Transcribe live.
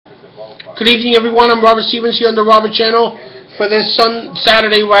Good evening, everyone. I'm Robert Stevens here on the Robert Channel for this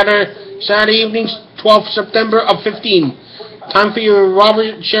Saturday evening, 12th September of 15. Time for your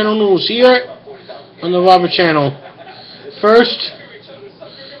Robert Channel news here on the Robert Channel. First,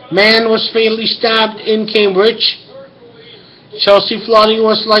 man was fatally stabbed in Cambridge. Chelsea flooding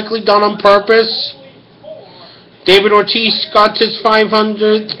was likely done on purpose. David Ortiz got his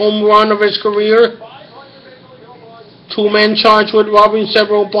 500th home run of his career. 2 men charged with robbing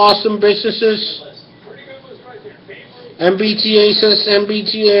several Boston businesses. MBTA says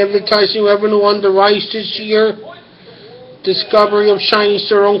MBTA advertising revenue on the rise this year. Discovery of shiny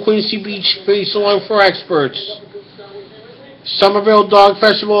star on Quincy Beach baseline for experts. Somerville Dog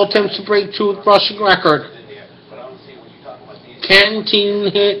Festival attempts to break toothbrushing record. Canton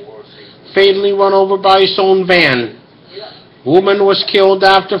teen hit, fatally run over by his own van. Woman was killed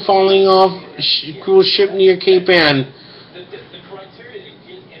after falling off cruise ship near Cape Ann. The criteria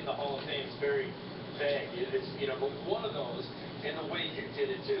you get in the Hall of Fame is very vague. It's, but one of those, and the way you did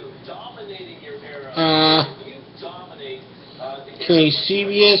it too, dominating your era. You dominate Okay,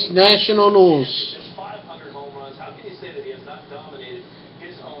 CBS National News. 500 home runs. How can you say that he has not dominated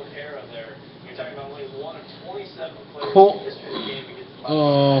his own era there? You're talking about only one of 27 players in the history of the game against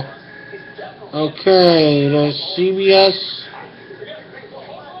the okay, the CBS.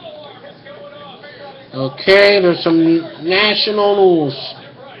 Okay, there's some national news.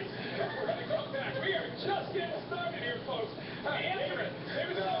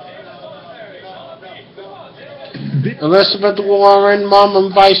 Elizabeth Warren, mom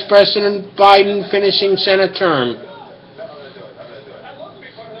and Vice President Biden finishing Senate term.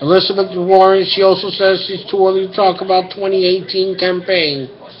 Elizabeth Warren, she also says she's too early to talk about 2018 campaign.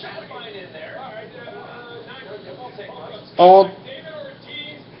 All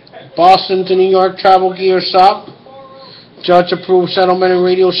Boston to New York travel gears up. Judge approves settlement in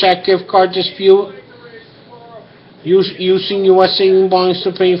Radio Shack gift card dispute. Using U.S. saving bonds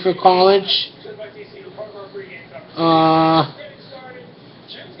to pay for college.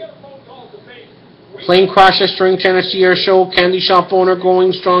 Plane crashes during Tennessee air show. Candy shop owner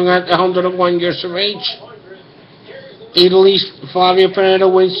going strong at 101 years of age. Italy's Flavia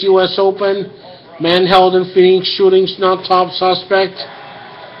Pennetta wins U.S. Open. Man held in Phoenix shootings not top suspect.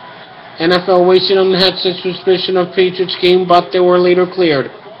 NFL waiting on headset suspicion of Patriots game, but they were later cleared.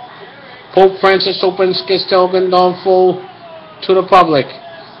 Pope Francis opens Castel Gandolfo to the public.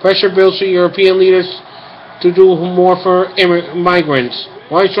 Pressure builds for European leaders to do more for migrants.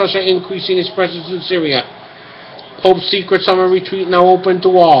 Why is Russia increasing its presence in Syria? Pope's secret summer retreat now open to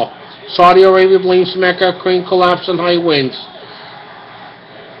all. Saudi Arabia blames Mecca crane collapse on high winds.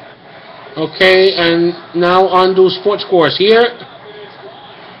 Okay, and now on to sports scores here.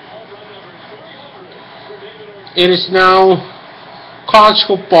 It is now college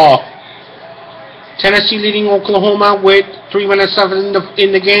football. Tennessee leading Oklahoma with 3 minutes left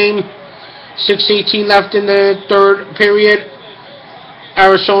in the game. 6:18 left in the third period.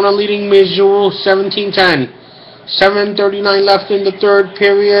 Arizona leading Missouri 17-10. 7:39 left in the third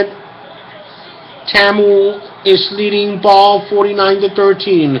period. Tamu is leading Ball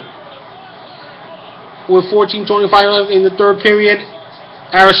 49-13. With 14:25 left in the third period.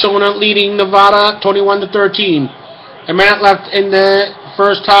 Arizona leading Nevada 21-13. A minute left in the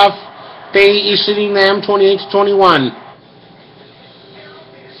first half. Bay is leading them 28-21.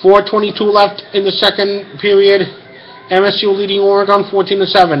 4:22 left in the second period. MSU leading Oregon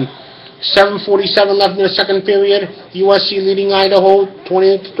 14-7. 7:47 left in the second period. USC leading Idaho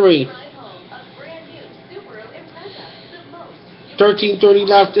 28-3. 13:30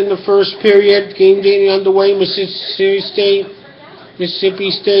 left in the first period. Game getting underway. Mississippi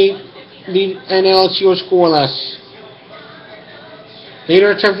State lead and LSU are scoreless.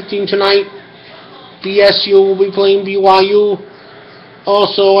 Later at 10:15 tonight, BSU will be playing BYU.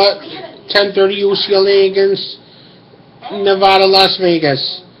 Also at 10:30, UCLA against Nevada, Las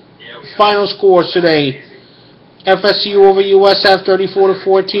Vegas. Final scores today: FSU over USF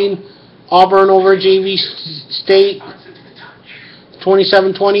 34-14. Auburn over JV State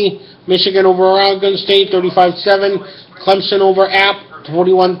 27-20. Michigan over Oregon State 35-7. Clemson over App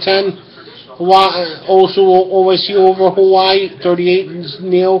 41-10. Also OSU over Hawaii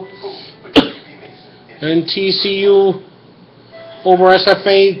 38-0. And TCU over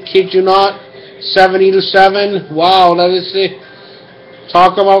SFA, kid you not, 70-7. Wow, that is it.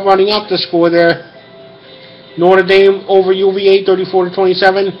 Talk about running up the score there. Notre Dame over UVA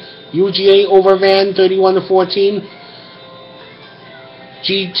 34-27. UGA over Van 31-14.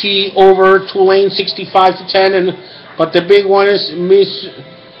 GT over Tulane 65-10. But the big one is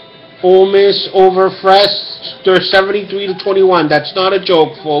Ole Miss over Fresh. They're 73-21. That's not a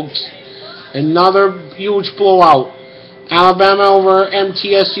joke, folks. Another huge blowout. Alabama over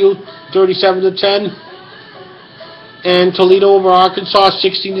MTSU 37-10. And Toledo over Arkansas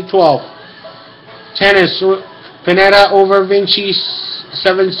 16-12. Tennis. Pineda over Vinci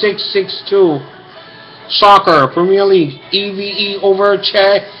 7-6, 6-2. Soccer. Premier League. EVE over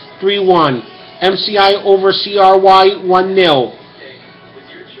Che 3-1. MCI over CRY 1-0.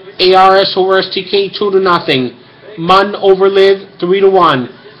 ARS over STK 2-0. MUN over Liv 3-1.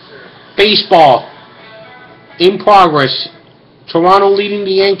 Baseball in progress. Toronto leading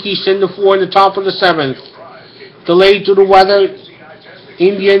the Yankees 10-4 in the top of the 7th. Delayed due to weather.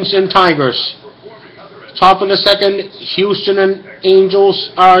 Indians and Tigers. Top of the 2nd. Houston and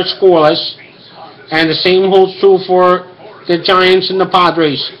Angels are scoreless, and the same holds true for the Giants and the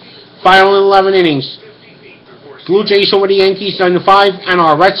Padres. Final 11 innings. Blue Jays over the Yankees 9-5, and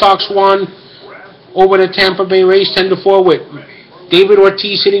our Red Sox won over the Tampa Bay Rays 10-4 with David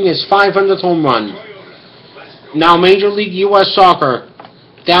Ortiz hitting his 500th home run. Now Major League U.S. Soccer.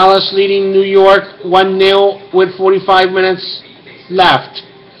 Dallas leading New York 1-0 with 45 minutes left.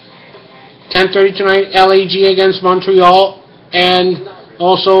 10:30 tonight, LAG against Montreal, and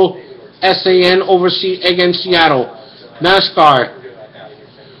also SAN against Seattle. NASCAR.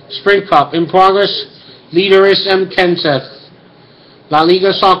 Sprint Cup in progress. Leader is M. Kenseth. La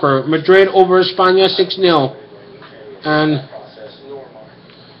Liga Soccer. Madrid over España 6-0. And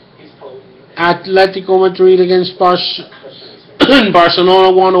Atletico Madrid against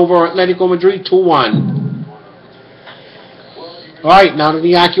Barcelona won over Atletico Madrid 2-1. Alright, now to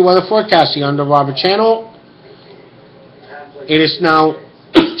the AccuWeather forecasting on the Robert Channel. It is now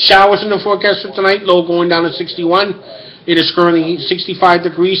showers in the forecast for tonight, low going down to 61. It is currently 65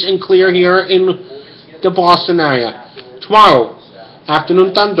 degrees and clear here in the Boston area. Tomorrow,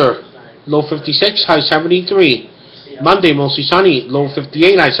 afternoon thunder, low 56, high 73. Monday, mostly sunny, low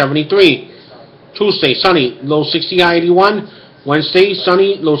 58, high 73. Tuesday, sunny, low 60, high 81. Wednesday,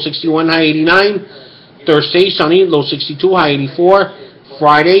 sunny, low 61, high 89. Thursday, sunny, low 62, high 84.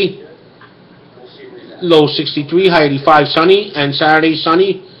 Friday, low 63, high 85, sunny. And Saturday,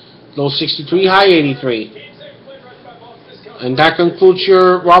 sunny, low 63, high 83. And that concludes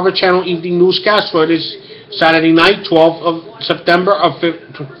your Robert Channel Evening Newscast for this Saturday night, 12th of September of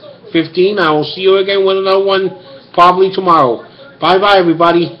 15. I will see you again with another one probably tomorrow. Bye-bye,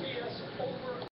 everybody.